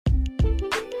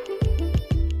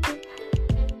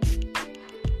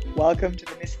Welcome to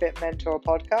the Misfit Mentor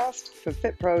podcast for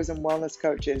fit pros and wellness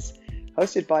coaches,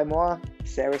 hosted by moi,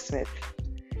 Sarah Smith.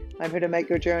 I'm here to make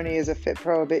your journey as a fit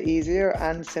pro a bit easier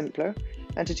and simpler,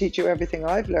 and to teach you everything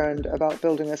I've learned about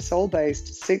building a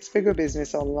soul-based six-figure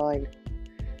business online.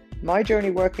 My journey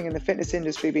working in the fitness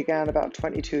industry began about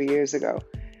 22 years ago,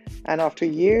 and after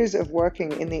years of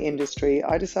working in the industry,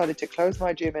 I decided to close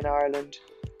my gym in Ireland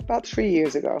about 3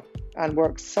 years ago and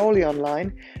work solely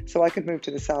online so I could move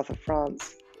to the south of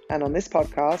France. And on this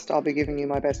podcast, I'll be giving you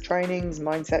my best trainings,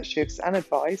 mindset shifts, and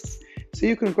advice so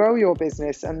you can grow your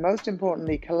business and, most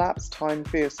importantly, collapse time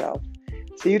for yourself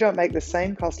so you don't make the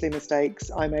same costly mistakes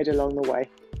I made along the way.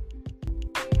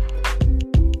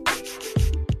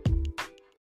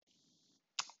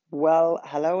 Well,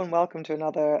 hello and welcome to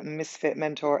another Misfit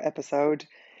Mentor episode.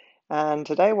 And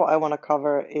today what I want to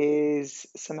cover is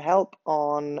some help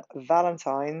on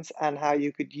Valentine's and how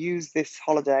you could use this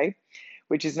holiday,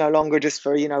 which is no longer just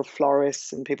for,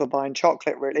 florists and people buying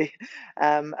chocolate, really.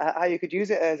 How you could use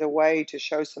it as a way to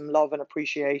show some love and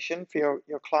appreciation for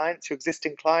your clients, your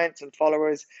existing clients and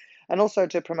followers, and also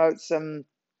to promote some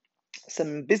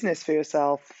business for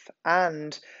yourself,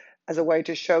 and as a way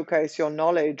to showcase your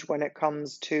knowledge when it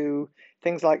comes to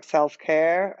things like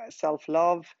self-care,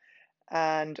 self-love,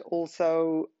 and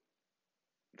also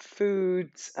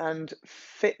foods and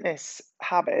fitness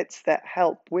habits that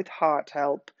help with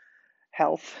health,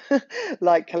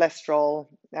 like cholesterol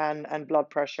and blood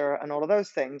pressure and all of those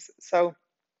things. So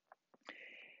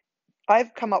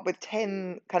I've come up with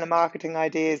 10 kind of marketing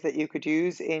ideas that you could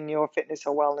use in your fitness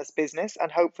or wellness business,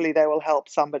 and hopefully they will help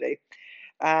somebody.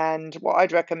 And what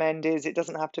I'd recommend is it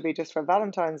doesn't have to be just for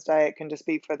Valentine's Day, it can just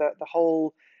be for the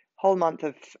whole month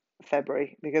of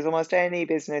February, because almost every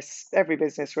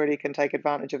business really can take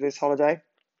advantage of this holiday.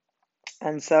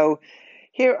 And so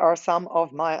here are some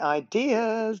of my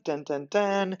ideas,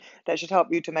 that should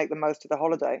help you to make the most of the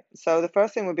holiday. So the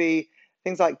first thing would be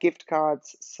things like gift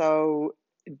cards. So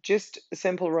just a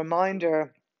simple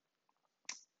reminder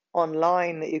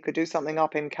online that you could do something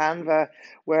up in Canva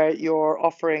where you're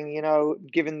offering,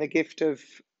 giving the gift of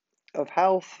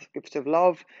health, gift of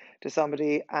love to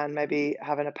somebody, and maybe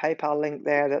having a PayPal link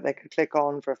there that they could click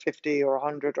on for 50 or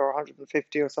 100 or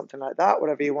 150 or something like that,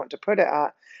 whatever you want to put it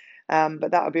at.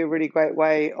 But that would be a really great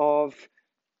way of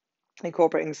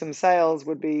incorporating some sales,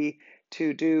 would be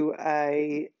to do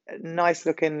a nice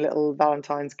looking little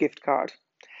Valentine's gift card.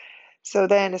 So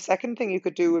then a second thing you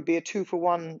could do would be a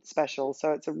 2-for-1 special.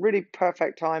 So it's a really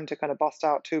perfect time to kind of bust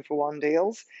out 2-for-1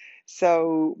 deals.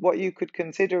 So what you could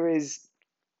consider is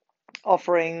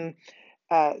offering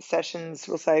sessions,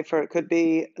 we'll say, for it could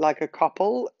be like a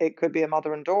couple, it could be a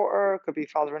mother and daughter, it could be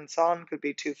father and son, could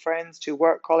be two friends, two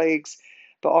work colleagues,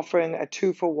 but offering a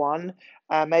 2-for-1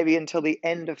 maybe until the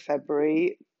end of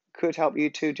February could help you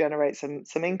to generate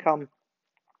some income.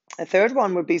 A third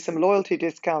one would be some loyalty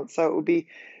discounts. So it would be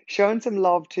showing some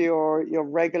love to your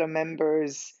regular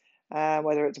members,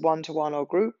 whether it's one-to-one or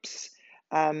groups,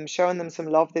 showing them some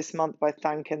love this month by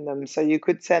thanking them. So you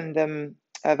could send them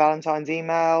a Valentine's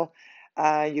email.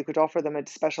 You could offer them a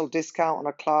special discount on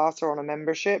a class or on a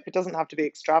membership. It doesn't have to be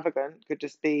extravagant. It could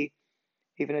just be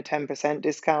even a 10%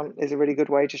 discount is a really good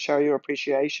way to show your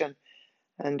appreciation,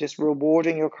 and just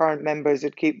rewarding your current members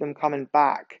would keep them coming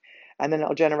back. And then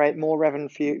it'll generate more revenue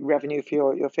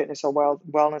for your fitness or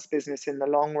wellness business in the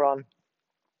long run.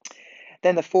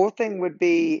 Then the fourth thing would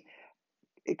be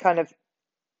kind of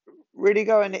really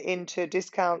going into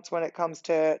discounts when it comes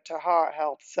to heart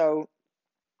health. So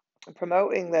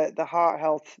promoting the heart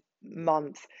health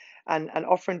month and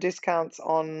offering discounts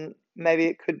on, maybe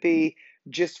it could be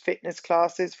just fitness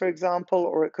classes, for example,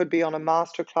 or it could be on a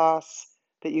master class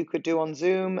that you could do on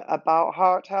Zoom about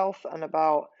heart health and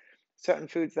about certain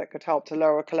foods that could help to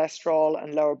lower cholesterol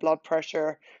and lower blood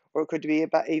pressure, or it could be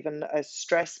about even a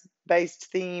stress-based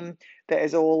theme that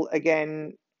is all,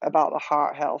 again, about the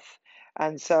heart health.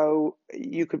 And so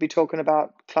you could be talking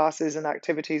about classes and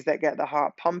activities that get the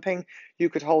heart pumping.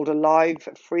 You could hold a live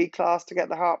free class to get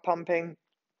the heart pumping,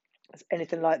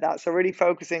 anything like that. So really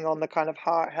focusing on the kind of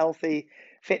heart healthy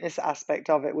fitness aspect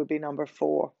of it would be number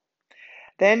 4.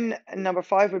 Then number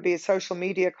 5 would be a social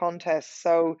media contest.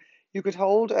 So you could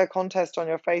hold a contest on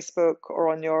your Facebook or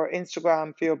on your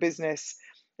Instagram for your business.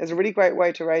 It's a really great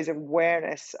way to raise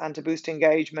awareness and to boost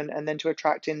engagement and then to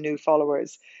attract in new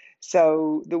followers.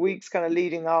 So the weeks kind of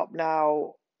leading up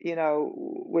now,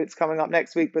 it's coming up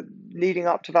next week, but leading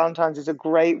up to Valentine's is a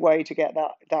great way to get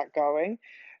that going.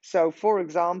 So for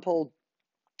example,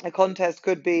 a contest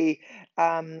could be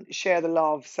share the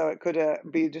love. So it could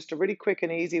be just a really quick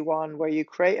and easy one where you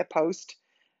create a post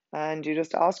and you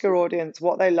just ask your audience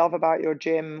what they love about your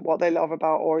gym, what they love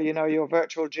about, or your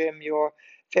virtual gym, your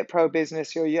FitPro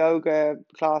business, your yoga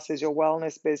classes, your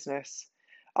wellness business.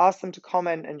 Ask them to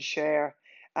comment and share,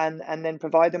 and then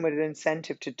provide them with an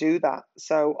incentive to do that.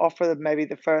 So offer them maybe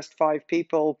the first 5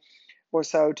 people or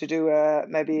so to do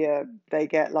they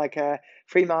get like a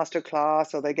free master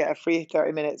class, or they get a free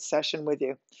 30-minute session with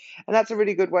you. And that's a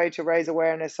really good way to raise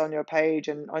awareness on your page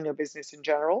and on your business in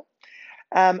general.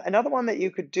 Another one that you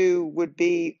could do would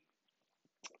be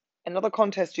Another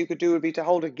contest you could do would be to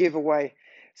hold a giveaway.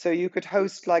 So you could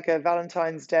host like a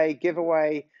Valentine's Day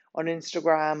giveaway on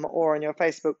Instagram or on your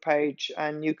Facebook page,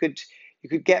 and you could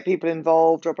get people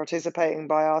involved or participating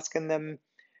by asking them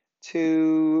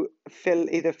to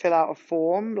either fill out a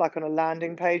form like on a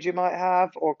landing page you might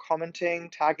have, or commenting,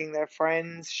 tagging their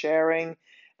friends, sharing,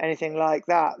 anything like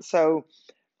that. So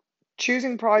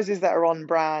choosing prizes that are on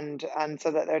brand, and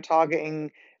so that they're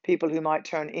targeting people who might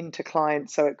turn into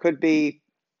clients. So it could be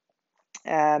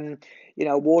um,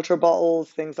 water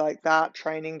bottles, things like that,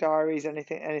 training diaries,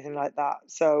 anything like that.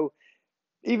 So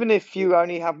even if you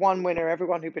only have one winner,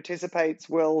 everyone who participates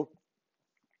will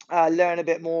learn a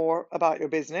bit more about your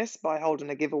business by holding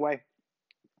a giveaway.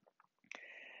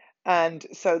 And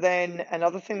so then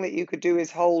another thing that you could do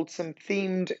is hold some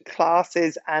themed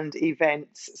classes and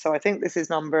events. So I think this is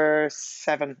number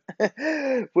 7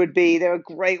 they're a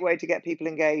great way to get people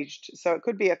engaged. So it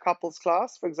could be a couples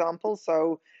class, for example.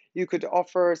 So you could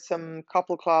offer some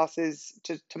couple classes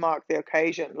to mark the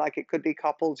occasion. Like it could be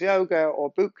couples yoga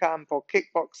or boot camp or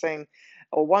kickboxing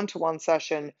or one-to-one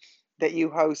session that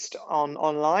you host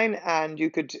online, and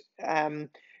you could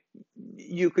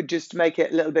just make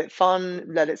it a little bit fun,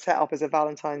 let it set up as a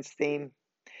Valentine's theme.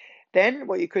 Then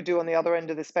what you could do on the other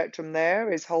end of the spectrum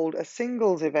there is hold a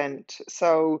singles event.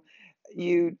 So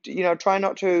try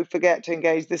not to forget to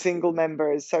engage the single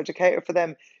members. So to cater for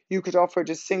them, you could offer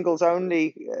just singles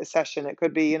only session. It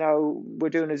could be, we're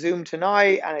doing a Zoom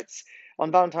tonight and it's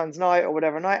on Valentine's night or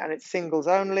whatever night, and it's singles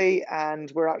only,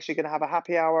 and we're actually going to have a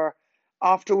happy hour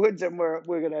afterwards, and we're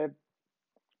going to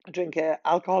drink a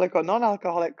alcoholic or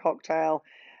non-alcoholic cocktail.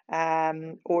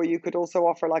 Or you could also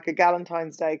offer like a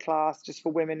Galentine's Day class just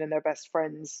for women and their best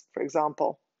friends, for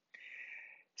example.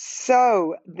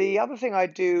 So the other thing I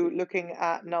do, looking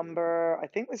at I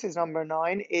think this is number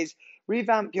 9, is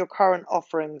revamp your current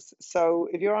offerings. So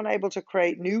if you're unable to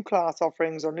create new class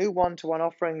offerings or new one-to-one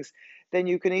offerings, then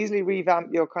you can easily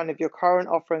revamp your current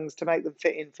offerings to make them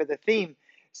fit in for the theme.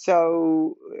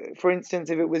 So, for instance,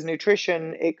 if it was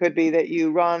nutrition, it could be that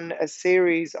you run a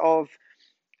series of,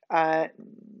 uh,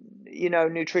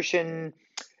 nutrition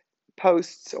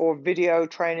posts or video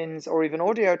trainings or even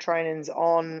audio trainings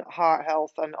on heart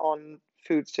health and on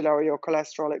foods to lower your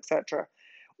cholesterol, etc.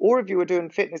 Or if you were doing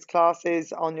fitness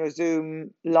classes on your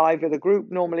Zoom live with a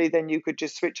group normally, then you could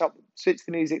just switch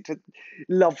the music to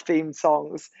love themed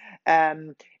songs.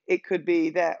 It could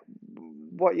be that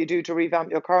what you do to revamp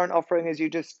your current offering is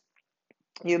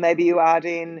you add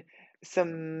in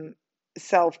some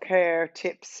self-care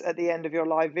tips at the end of your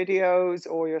live videos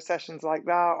or your sessions like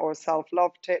that, or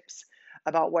self-love tips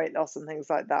about weight loss and things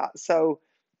like that. So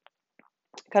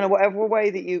kind of whatever way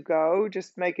that you go,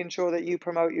 just making sure that you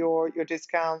promote your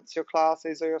discounts, your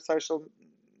classes, or your social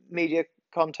media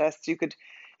contests. You could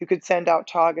send out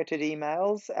targeted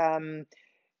emails.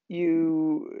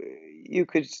 You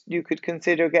could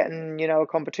consider getting a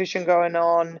competition going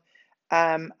on,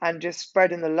 and just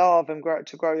spreading the love and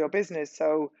grow your business.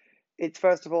 So it's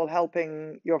first of all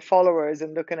helping your followers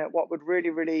and looking at what would really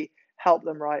really help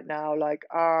them right now. Like,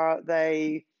 are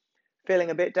they feeling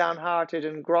a bit downhearted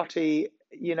and grotty,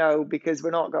 because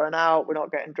we're not going out, we're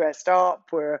not getting dressed up,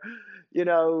 we're you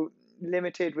know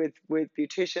limited with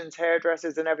beauticians,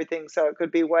 hairdressers, and everything. So it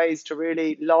could be ways to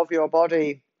really love your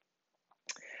body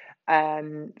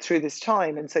through this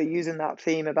time. And so using that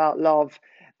theme about love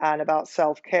and about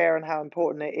self-care and how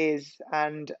important it is,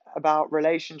 and about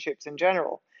relationships in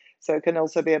general. So it can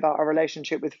also be about our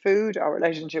relationship with food, our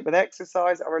relationship with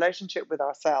exercise, our relationship with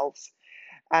ourselves.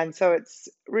 And so it's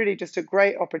really just a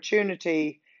great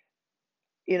opportunity,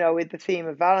 with the theme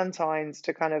of Valentine's,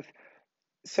 to kind of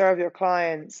serve your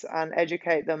clients and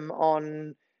educate them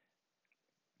on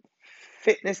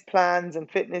fitness plans and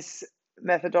fitness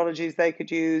methodologies they could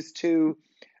use to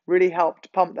really help to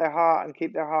pump their heart and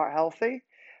keep their heart healthy,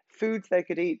 foods they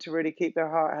could eat to really keep their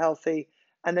heart healthy,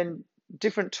 and then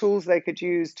different tools they could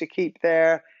use to keep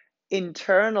their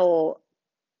internal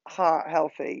heart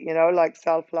healthy, like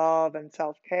self-love and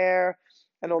self-care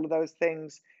and all of those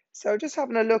things. So just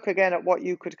having a look again at what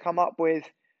you could come up with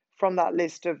from that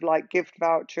list of like gift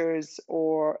vouchers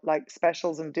or like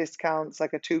specials and discounts,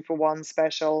 like a 2-for-1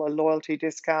 special, a loyalty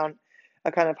discount,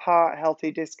 a kind of heart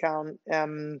healthy discount,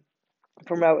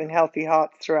 promoting healthy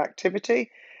hearts through activity.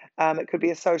 It could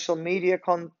be a social media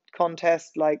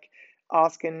contest, like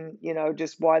asking,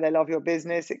 just why they love your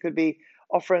business. It could be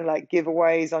offering like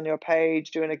giveaways on your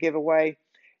page, doing a giveaway.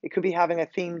 It could be having a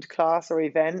themed class or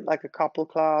event, like a couple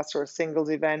class or a singles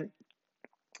event,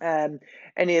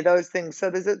 any of those things. So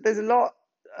there's a lot.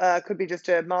 Could be just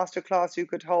a masterclass you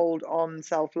could hold on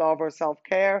self-love or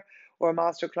self-care, or a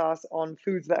masterclass on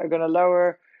foods that are going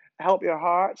to help your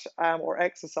heart, or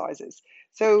exercises.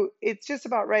 So it's just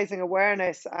about raising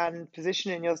awareness and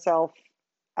positioning yourself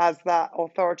as that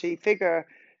authority figure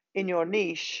in your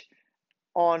niche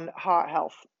on heart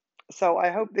health. So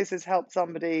I hope this has helped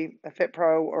somebody, a fit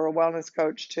pro or a wellness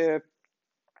coach, to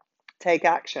take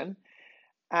action.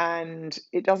 And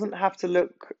it doesn't have to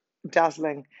look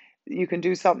dazzling. You can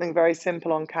do something very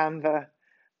simple on Canva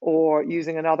or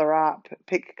using another app,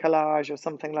 Pick Collage or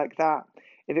something like that,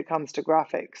 if it comes to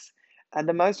graphics. And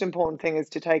the most important thing is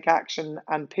to take action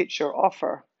and pitch your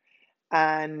offer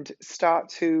and start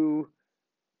to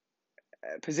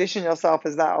position yourself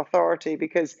as that authority,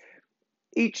 because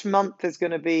each month there's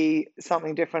going to be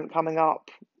something different coming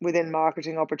up within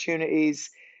marketing opportunities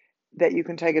that you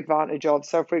can take advantage of.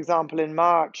 So for example, in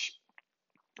March,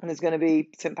 there's going to be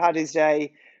St. Paddy's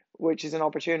Day, which is an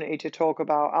opportunity to talk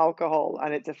about alcohol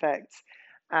and its effects.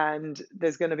 And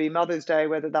there's going to be Mother's Day,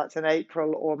 whether that's in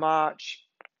April or March,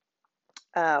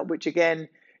 which again,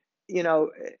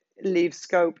 leaves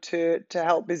scope to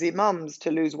help busy mums to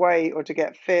lose weight or to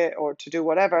get fit or to do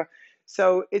whatever.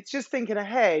 So it's just thinking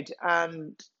ahead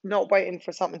and not waiting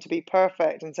for something to be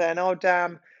perfect and saying, oh,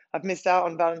 damn, I've missed out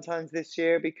on Valentine's this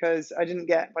year because I didn't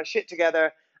get my shit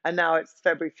together and now it's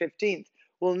February 15th.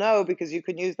 Well, no, because you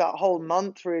can use that whole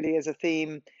month really as a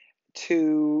theme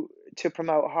to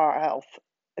promote heart health.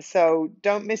 So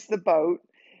don't miss the boat.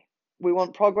 We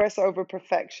want progress over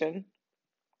perfection.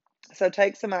 So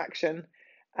take some action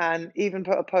and even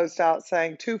put a post out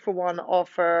saying 2-for-1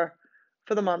 offer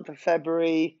for the month of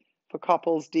February for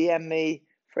couples. DM me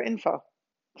for info.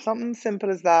 Something simple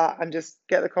as that, and just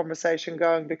get the conversation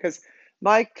going, because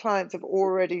my clients have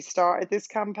already started this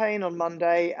campaign on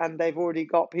Monday and they've already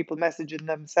got people messaging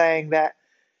them saying that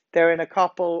they're in a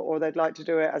couple or they'd like to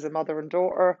do it as a mother and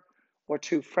daughter or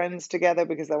two friends together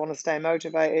because they want to stay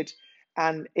motivated.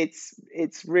 And it's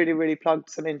really, really plugged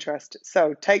some interest.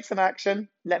 So take some action.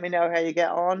 Let me know how you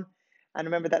get on. And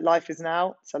remember that life is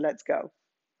now. So let's go.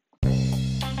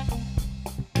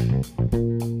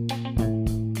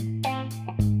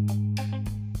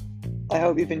 I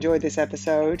hope you've enjoyed this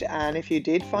episode, and if you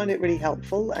did find it really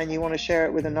helpful and you want to share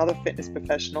it with another fitness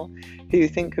professional who you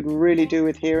think could really do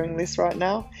with hearing this right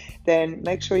now, then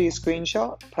make sure you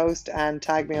screenshot, post and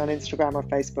tag me on Instagram or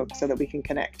Facebook so that we can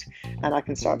connect and I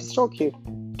can start to stalk you.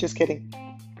 Just kidding.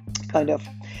 Kind of.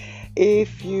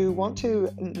 If you want to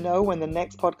know when the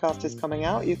next podcast is coming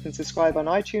out, you can subscribe on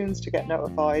iTunes to get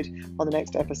notified on the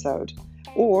next episode.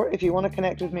 Or if you want to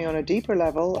connect with me on a deeper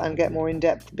level and get more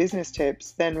in-depth business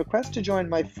tips, then request to join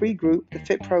my free group, the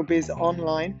Fit Pro Biz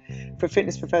Online, for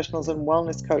fitness professionals and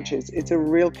wellness coaches. It's a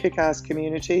real kick-ass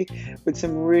community with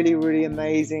some really, really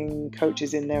amazing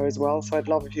coaches in there as well. So I'd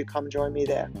love if you come join me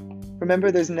there.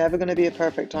 Remember, there's never going to be a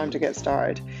perfect time to get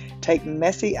started. Take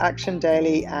messy action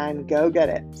daily and go get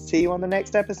it. See you on the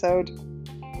next episode.